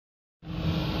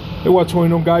Hey, what's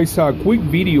going on, guys? A quick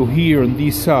video here on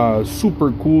this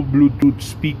super cool Bluetooth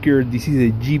speaker. This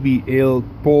is a JBL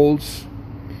Pulse.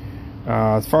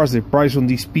 As far as the price on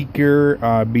this speaker,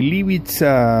 I believe it's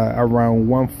around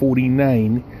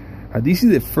 $149. This is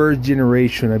the first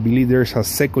generation. I believe there's a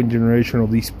second generation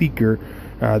of this speaker.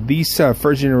 This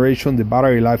first generation, the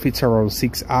battery life, it's around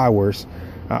 6 hours.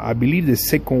 I believe the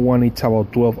second one, it's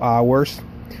about 12 hours.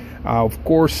 Of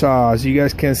course, as you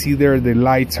guys can see there, the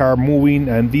lights are moving,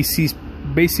 and this is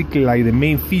basically like the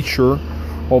main feature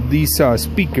of this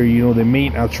speaker, you know, the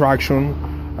main attraction.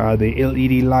 The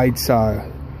LED lights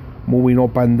moving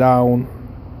up and down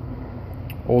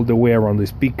all the way around the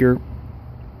speaker,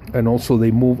 and also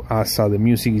they move as the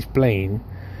music is playing.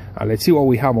 Let's see what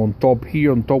we have on top.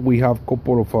 Here on top we have a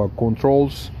couple of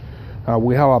controls.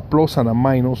 We have a plus and a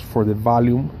minus for the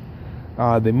volume.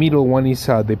 The middle one is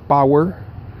the power.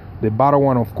 The bottom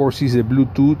one, of course, is the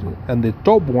Bluetooth, and the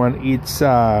top one, it's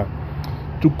to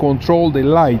control the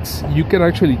lights. You can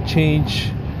actually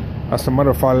change, as a matter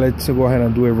of fact, let's go ahead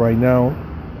and do it right now.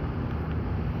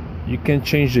 You can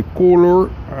change the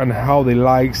color and how the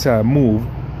lights move.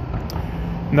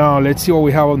 Now let's see what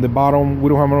we have on the bottom. We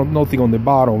don't have nothing on the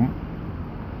bottom.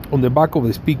 On the back of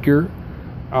the speaker,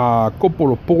 a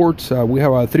couple of ports. We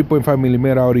have a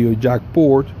 3.5mm audio jack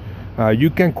port.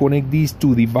 You can connect these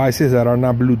to devices that are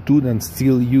not Bluetooth and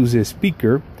still use a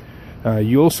speaker.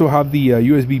 You also have the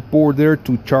USB port there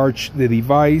to charge the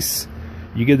device.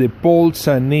 You get the Pulse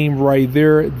name right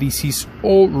there. This is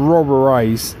all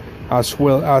rubberized, as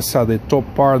well as the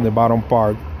top part and the bottom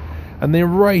part. And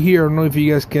then right here, I don't know if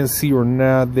you guys can see or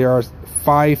not, there are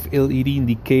 5 LED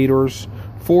indicators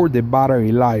for the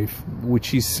battery life,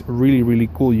 which is really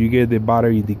cool. You get the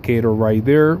battery indicator right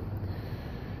there.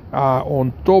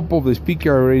 On top of the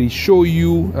speaker, I already show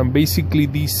you, and basically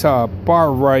this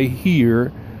part right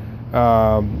here,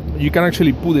 you can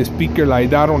actually put the speaker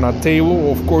like that on a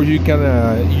table. Of course, you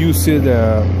can use it,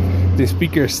 the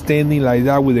speaker standing like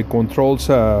that with the controls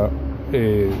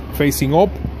facing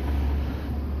up.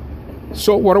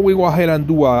 So why don't we go ahead and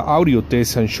do an audio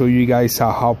test and show you guys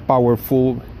how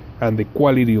powerful and the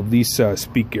quality of this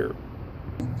speaker.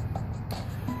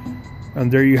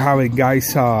 And there you have it,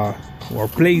 guys. We're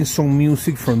playing some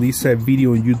music from this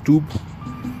video on YouTube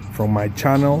from my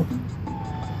channel,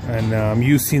 and I'm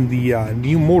using the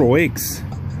new Moto X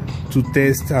to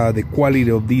test the quality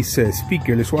of this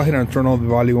speaker. Let's go ahead and turn on the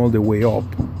volume all the way up.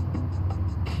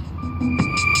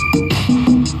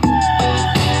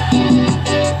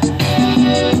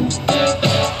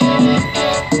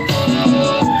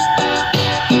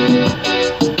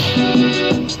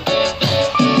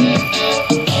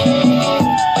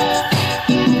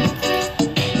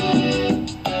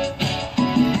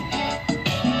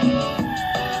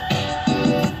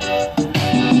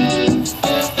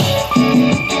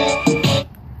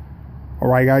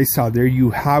 Alright, guys, there you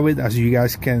have it. As you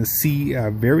guys can see,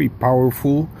 very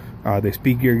powerful. The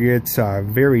speaker gets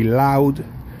very loud,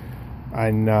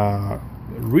 and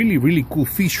really cool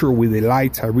feature with the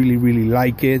lights. I really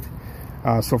like it.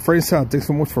 So friends, thanks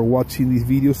so much for watching this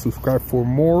video. Subscribe for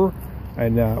more,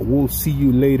 and we'll see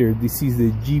you later. This is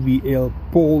the JBL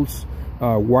Pulse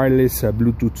wireless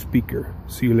Bluetooth speaker.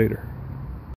 See you later.